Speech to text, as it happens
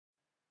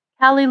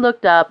Callie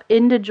looked up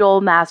into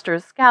Joel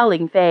Masters'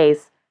 scowling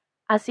face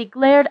as he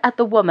glared at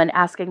the woman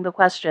asking the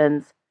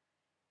questions.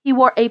 He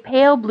wore a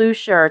pale blue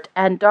shirt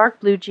and dark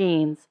blue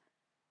jeans,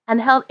 and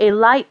held a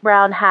light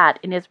brown hat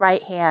in his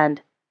right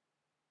hand.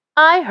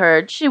 "I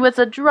heard she was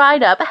a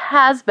dried-up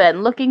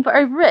has-been looking for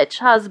a rich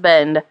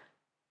husband."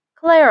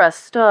 Clara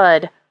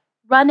stood,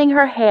 running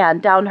her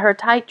hand down her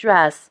tight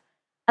dress,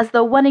 as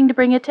though wanting to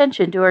bring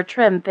attention to her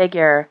trim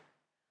figure.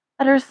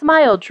 But her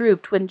smile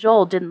drooped when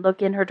Joel didn't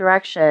look in her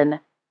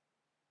direction.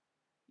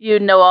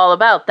 "You'd know all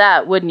about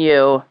that, wouldn't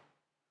you?"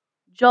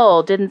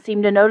 Joel didn't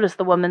seem to notice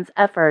the woman's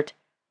effort,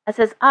 as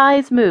his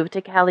eyes moved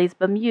to Callie's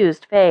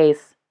bemused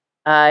face.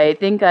 "I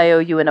think I owe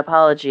you an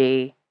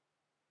apology."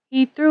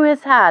 He threw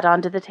his hat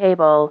onto the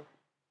table,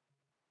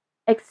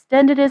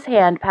 extended his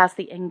hand past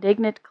the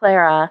indignant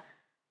Clara,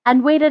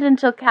 and waited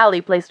until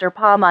Callie placed her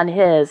palm on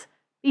his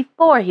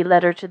before he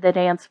led her to the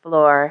dance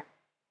floor.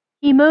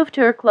 He moved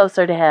her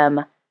closer to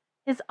him,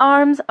 his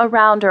arms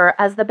around her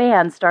as the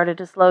band started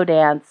to slow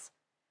dance.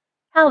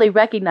 Callie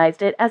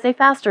recognized it as a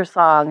faster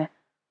song,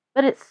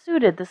 but it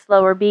suited the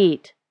slower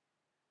beat.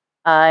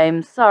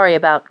 "I'm sorry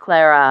about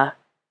Clara,"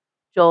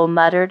 Joel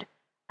muttered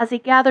as he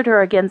gathered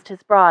her against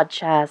his broad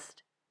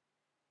chest.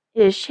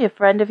 "Is she a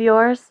friend of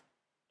yours?"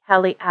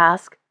 Callie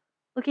asked,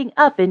 looking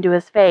up into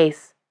his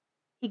face.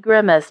 He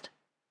grimaced.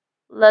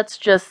 "Let's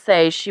just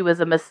say she was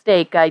a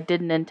mistake I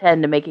didn't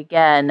intend to make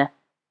again."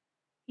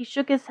 He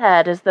shook his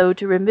head as though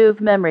to remove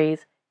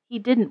memories he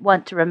didn't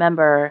want to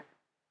remember.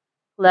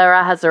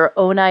 "Clara has her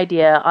own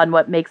idea on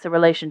what makes a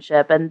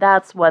relationship, and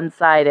that's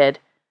one-sided.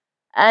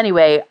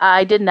 Anyway,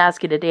 I didn't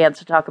ask you to dance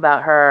to talk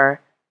about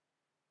her."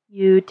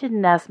 "You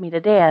didn't ask me to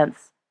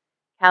dance,"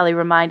 Callie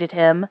reminded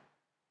him,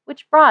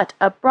 which brought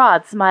a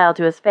broad smile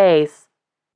to his face.